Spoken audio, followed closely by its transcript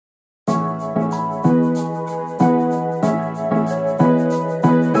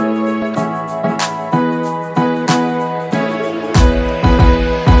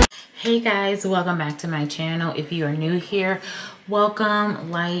guys, welcome back to my channel. If you are new here, welcome,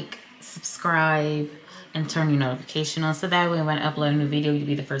 like, subscribe, and turn your notification on so that way when I upload a new video, you'll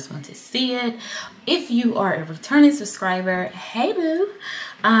be the first one to see it. If you are a returning subscriber, hey boo.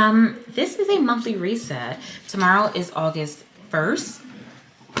 This is a monthly reset. Tomorrow is August 1st.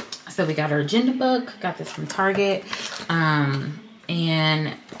 So we got our agenda book, got this from Target,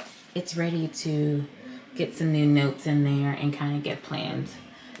 and it's ready to get some new notes in there and kind of get planned,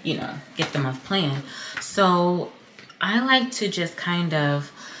 you know, get the month planned. So I like to just kind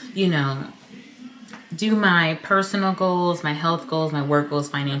of, you know, do my personal goals, my health goals, my work goals,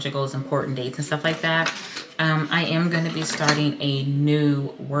 financial goals, important dates and stuff like that. I am going to be starting a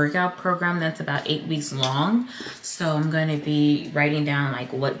new workout program that's about 8 weeks long. So I'm going to be writing down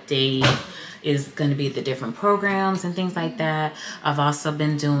like what day is going to be the different programs and things like that. I've also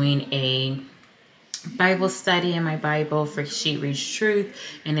been doing a Bible study in my Bible for She Reads Truth,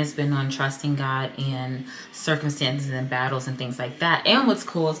 and it's been on trusting God in circumstances and battles and things like that. And what's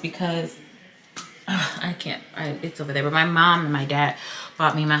cool is because it's over there, but my mom and my dad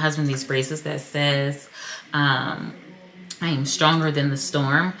bought me and my husband these bracelets that says I am stronger than the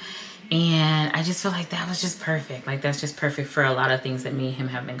storm, and I just feel like that was just perfect. Like that's just perfect for a lot of things that me and him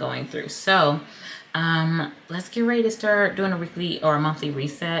have been going through. So let's get ready to start doing a weekly or a monthly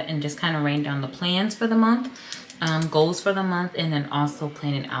reset and just kind of writing down the plans for the month, goals for the month, and then also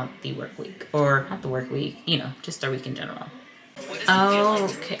planning out the work week, or not the work week, you know, just our week in general.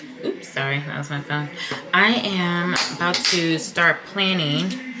 Okay, oops, sorry, that was my phone. I am about to start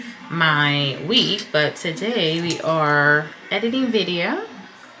planning my week, but today we are editing video.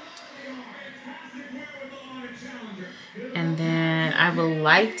 And then I would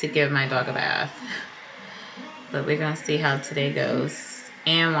like to give my dog a bath, but we're gonna see how today goes,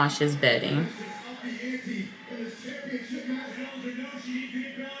 and wash his bedding.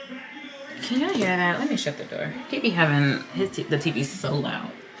 Can y'all hear that? Let me shut the door. He be having the TV so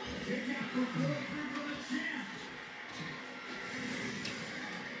loud.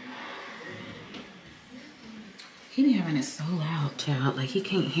 He be having it so loud, child. Like he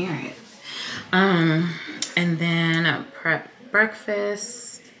can't hear it. And then prep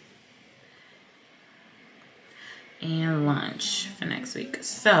breakfast and lunch for next week.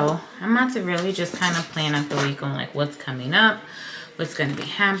 So I'm about to really just kind of plan out the week on like what's coming up, what's going to be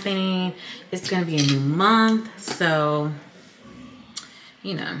happening. It's going to be a new month, so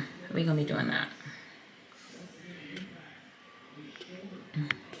you know we're going to be doing that.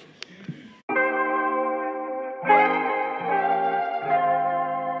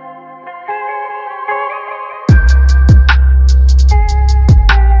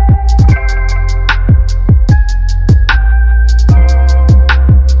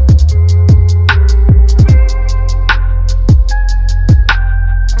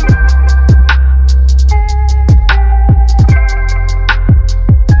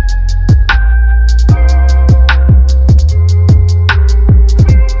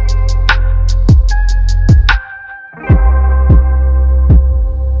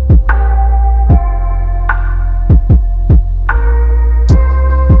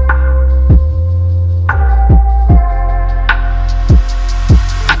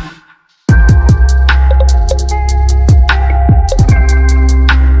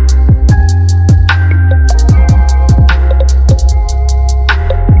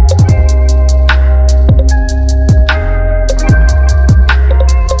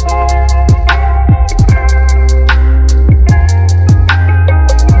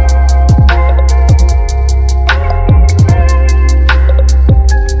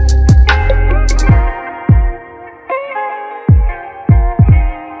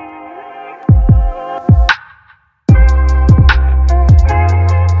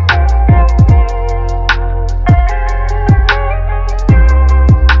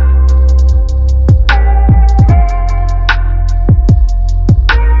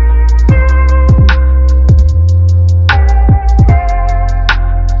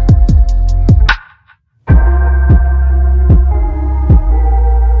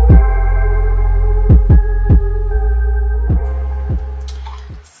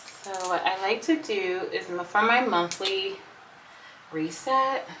 For my monthly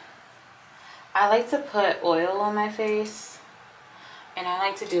reset, I like to put oil on my face, and I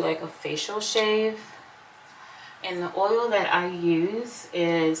like to do like a facial shave. And the oil that I use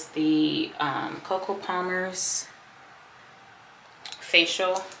is the Coco Palmer's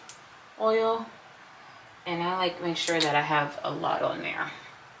facial oil, and I like make sure that I have a lot on there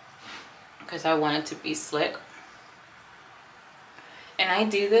because I want it to be slick. And I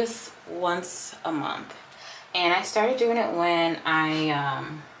do this once a month. And I started doing it when I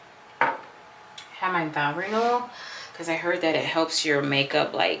have my vow renewal because I heard that it helps your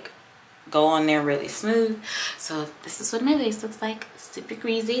makeup like go on there really smooth. So this is what my face looks like. Super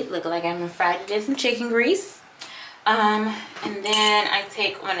greasy. Look like I'm fried it in some chicken grease. And then I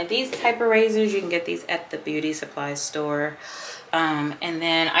take one of these type of razors. You can get these at the beauty supply store. And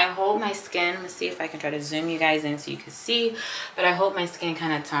then I hold my skin. Let's see if I can try to zoom you guys in so you can see. But I hold my skin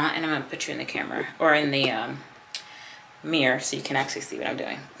kind of taut, and I'm going to put you in the camera or in the mirror so you can actually see what I'm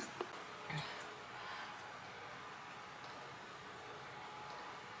doing.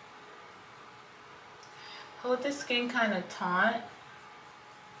 Hold the skin kind of taut.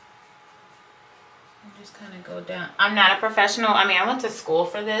 And just kind of go down. I'm not a professional. I mean, I went to school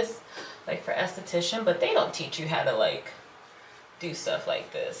for this, like for esthetician, but they don't teach you how to like do stuff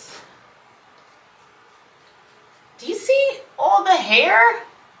like this. Do you see all the hair?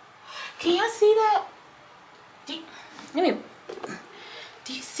 Can y'all see that? Do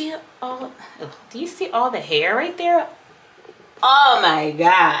you see all? Do you see all the hair right there? Oh my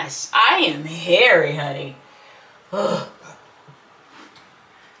gosh, I am hairy, honey. Ugh.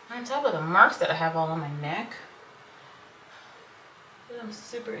 On top of the marks that I have all on my neck that I'm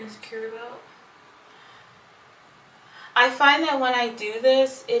super insecure about. I find that when I do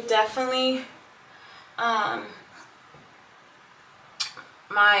this, it definitely,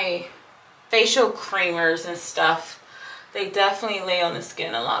 my facial creamers and stuff, they definitely lay on the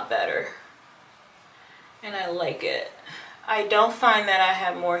skin a lot better. And I like it. I don't find that I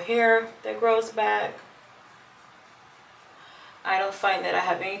have more hair that grows back. I don't find that I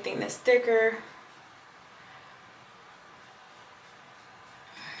have anything that's thicker.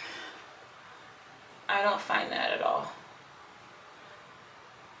 I don't find that at all.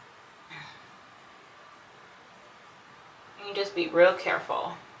 You just be real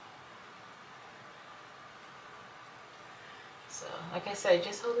careful. So, like I said,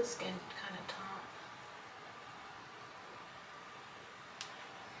 just hold the skin kind of taut.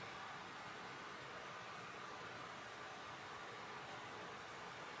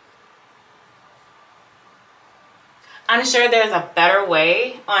 I'm sure there's a better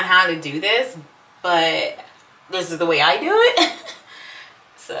way on how to do this, but this is the way I do it.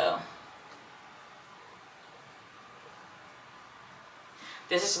 So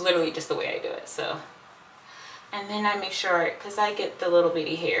this is literally just the way I do it. So, and then I make sure, because I get the little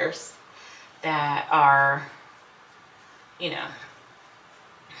bitty hairs that are, you know,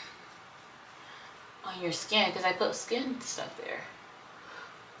 on your skin, because I put skin stuff there.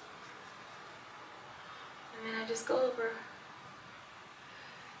 And then I just go over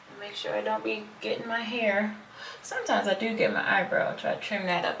and make sure I don't be getting my hair. Sometimes I do get my eyebrow. I'll try to trim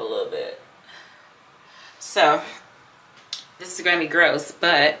that up a little bit. So, this is going to be gross,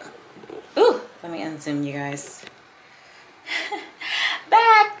 but, ooh, let me unzoom you guys.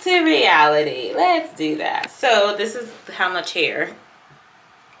 Back to reality. Let's do that. So, this is how much hair.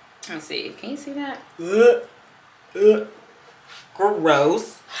 Let's see. Can you see that?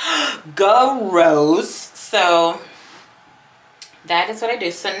 Gross. Gross. So that is what I do.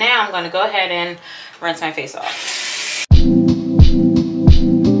 So now I'm going to go ahead and rinse my face off.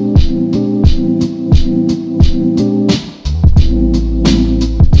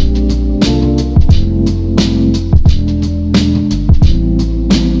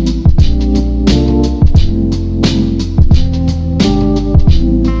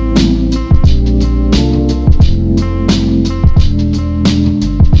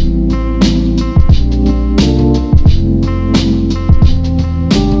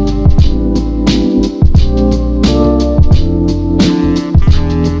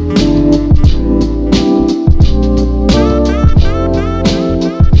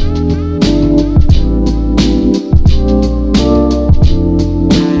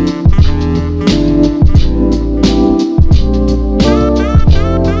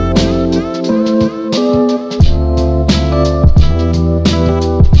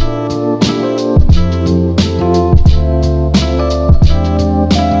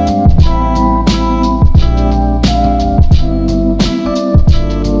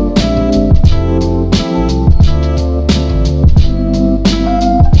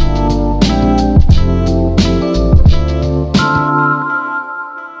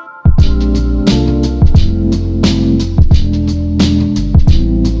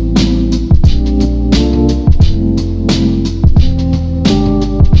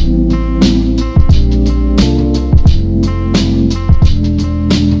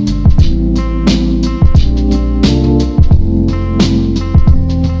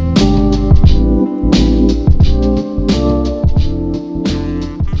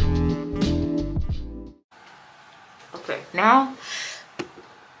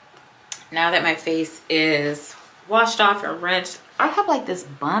 now that my face is washed off and rinsed, I have like this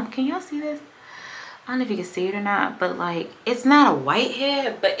bump. Can y'all see this? I don't know if you can see it or not, but like it's not a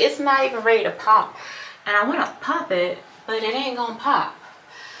whitehead, but it's not even ready to pop. And I want to pop it, but it ain't gonna pop.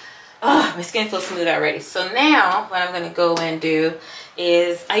 Oh, my skin feels smooth already. So now what I'm gonna go and do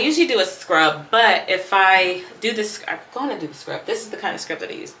is, I usually do a scrub, but if I do this, I'm going to do the scrub. This is the kind of scrub that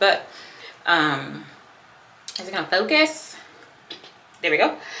I use, but is it gonna focus? There we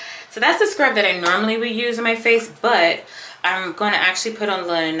go. So that's the scrub that I normally would use on my face, but I'm going to actually put on the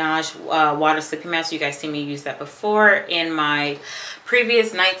Laneige water sleeping mask. You guys see me use that before in my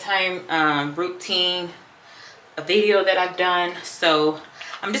previous nighttime routine, a video that I've done. So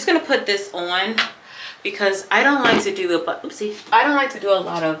I'm just going to put this on because I don't like to do I don't like to do a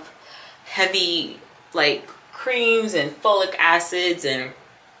lot of heavy like creams and folic acids and,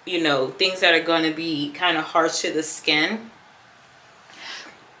 you know, things that are going to be kind of harsh to the skin,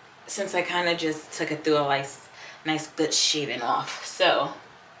 since I kind of just took it through a nice good shaving off. So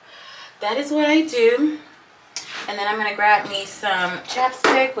that is what I do. And then I'm going to grab me some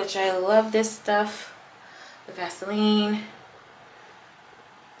chapstick, which I love this stuff, the Vaseline,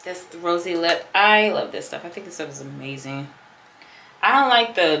 this Rosy Lip. I love this stuff. I think this stuff is amazing. I don't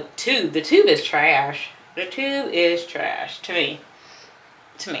like the tube. The tube is trash. The tube is trash to me.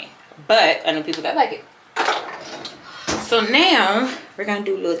 But I know people that like it. So now we're gonna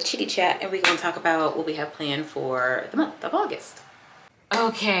do a little chitty chat and we're gonna talk about what we have planned for the month of August.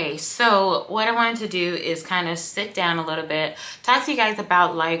 Okay, so what I wanted to do is kind of sit down a little bit, talk to you guys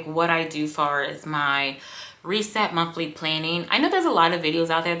about like what I do far as my reset monthly planning. I know there's a lot of videos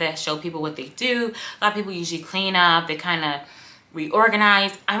out there that show people what they do. A lot of people usually clean up, they kind of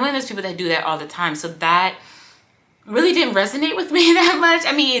reorganize. I'm one of those people that do that all the time, so that really didn't resonate with me that much.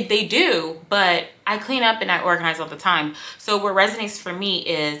 I mean, they do, but I clean up and I organize all the time. So what resonates for me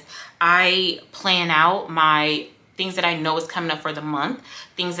is I plan out my things that I know is coming up for the month,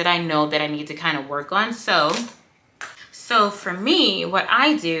 things that I know that I need to kind of work on. So for me, what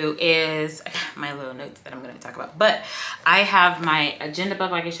I do is, I got my little notes that I'm going to talk about, but I have my agenda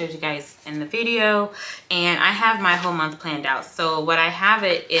book like I showed you guys in the video, and I have my whole month planned out. So what I have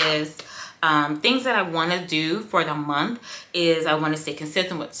it is things that I want to do for the month is I want to stay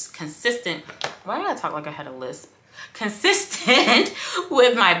consistent. Why did I talk like I had a lisp? Consistent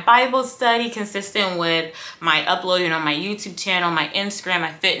with my Bible study, consistent with my uploading on my YouTube channel, my Instagram,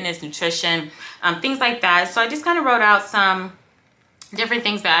 my fitness, nutrition, things like that. So I just kind of wrote out some different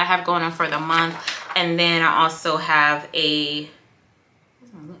things that I have going on for the month. And then I also have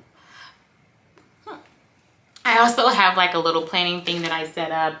like a little planning thing that I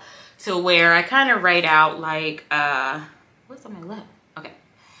set up to where I kind of write out like, what's on my lip? Okay.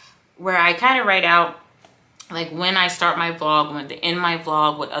 Where I kind of write out like when I start my vlog, when to end my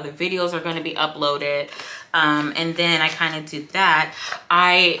vlog, what other videos are going to be uploaded. And then I kind of do that.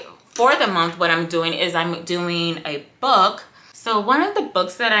 For the month, what I'm doing is I'm doing a book. So one of the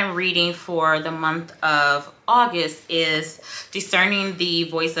books that I'm reading for the month of August is Discerning the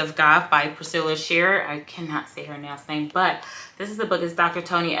Voice of God by Priscilla Shearer. I cannot say her last name, but this is the book. It's Dr.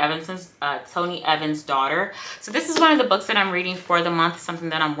 Tony Evans' daughter. So this is one of the books that I'm reading for the month. Something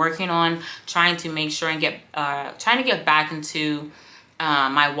that I'm working on, trying to make sure and trying to get back into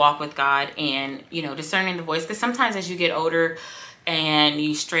my walk with God and, you know, discerning the voice. Because sometimes as you get older and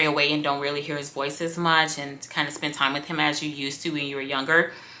you stray away and don't really hear his voice as much and kind of spend time with him as you used to when you were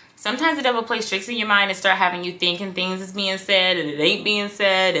younger, sometimes the devil plays tricks in your mind and start having you thinking things is being said and it ain't being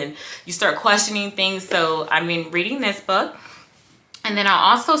said, and you start questioning things. So I've been reading this book. And then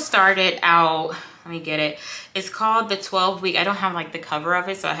I also started out, let me get it. It's called the 12-week. I don't have like the cover of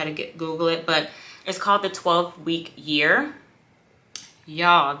it, so I had to Google it, but it's called the 12-week year.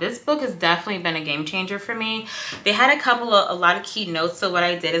 Y'all, this book has definitely been a game changer for me. They had a lot of key notes. So what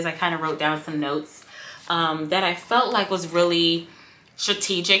I did is I kind of wrote down some notes that I felt like was really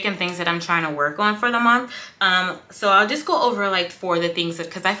strategic and things that I'm trying to work on for the month. So I'll just go over like 4 of the things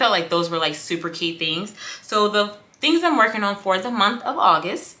because I felt like those were like super key things. So the things I'm working on for the month of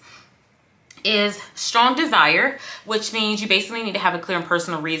August is strong desire, which means you basically need to have a clear and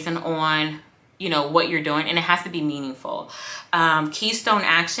personal reason on, you know, what you're doing, and it has to be meaningful. Keystone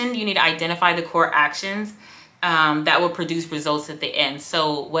action, you need to identify the core actions that will produce results at the end.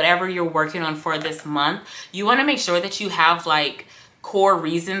 So whatever you're working on for this month, you want to make sure that you have like core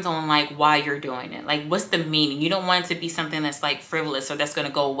reasons on like why you're doing it. Like, what's the meaning? You don't want it to be something that's like frivolous or that's going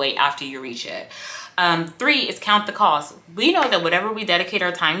to go away after you reach it. 3 is count the cost. We know that whatever we dedicate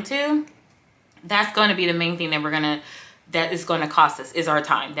our time to, that's going to be the main thing that we're going to that is going to cost us is our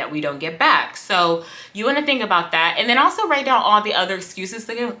time that we don't get back. So you want to think about that. And then also write down all the other excuses.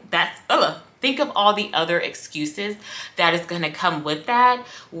 Think of all the other excuses that is going to come with that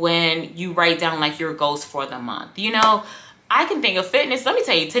when you write down like your goals for the month. You know, I can think of fitness. Let me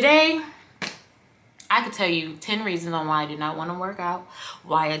tell you, today, I could tell you 10 reasons on why I did not want to work out,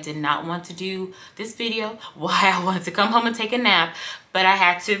 why I did not want to do this video, why I wanted to come home and take a nap. But I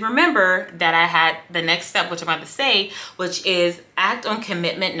had to remember that I had the next step, which I'm about to say, which is act on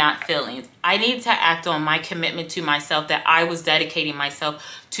commitment, not feelings. I need to act on my commitment to myself, that I was dedicating myself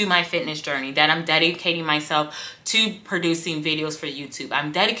to my fitness journey, that I'm dedicating myself to producing videos for YouTube.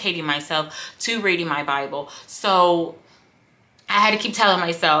 I'm dedicating myself to reading my Bible. So I had to keep telling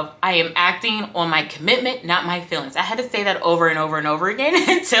myself, I am acting on my commitment, not my feelings. I had to say that over and over and over again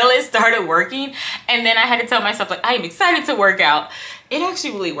until it started working. And then I had to tell myself, like, I am excited to work out. It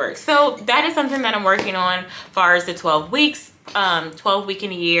actually really works. So that is something that I'm working on as far as the 12 weeks, 12 week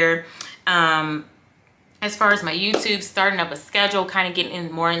in a year. As far as my YouTube, starting up a schedule, kind of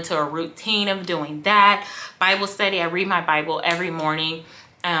getting more into a routine of doing that. Bible study, I read my Bible every morning.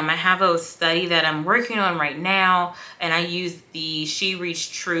 I have a study that I'm working on right now, and I use the She Reads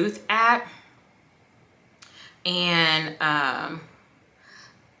Truth app. And I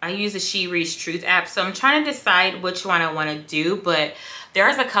use the She Reads Truth app. So I'm trying to decide which one I want to do, but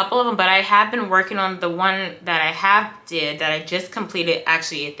there's a couple of them. But I have been working on the one that I just completed,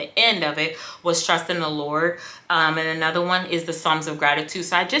 actually at the end of it, was Trust in the Lord. And another one is the Psalms of Gratitude.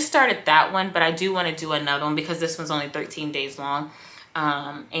 So I just started that one, but I do want to do another one because this one's only 13 days long.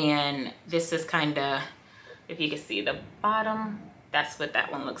 And this is kind of, if you can see the bottom, that's what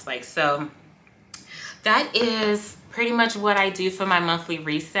that one looks like. So that is pretty much what I do for my monthly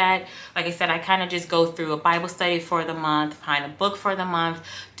reset. Like I said, I kind of just go through a Bible study for the month, find a book for the month,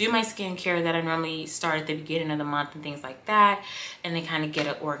 do my skincare that I normally start at the beginning of the month and things like that, and then kind of get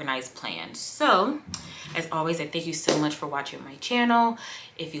an organized plan. So as always, I thank you so much for watching my channel.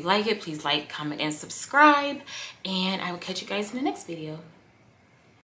 If you like it, please like, comment, and subscribe, and I will catch you guys in the next video.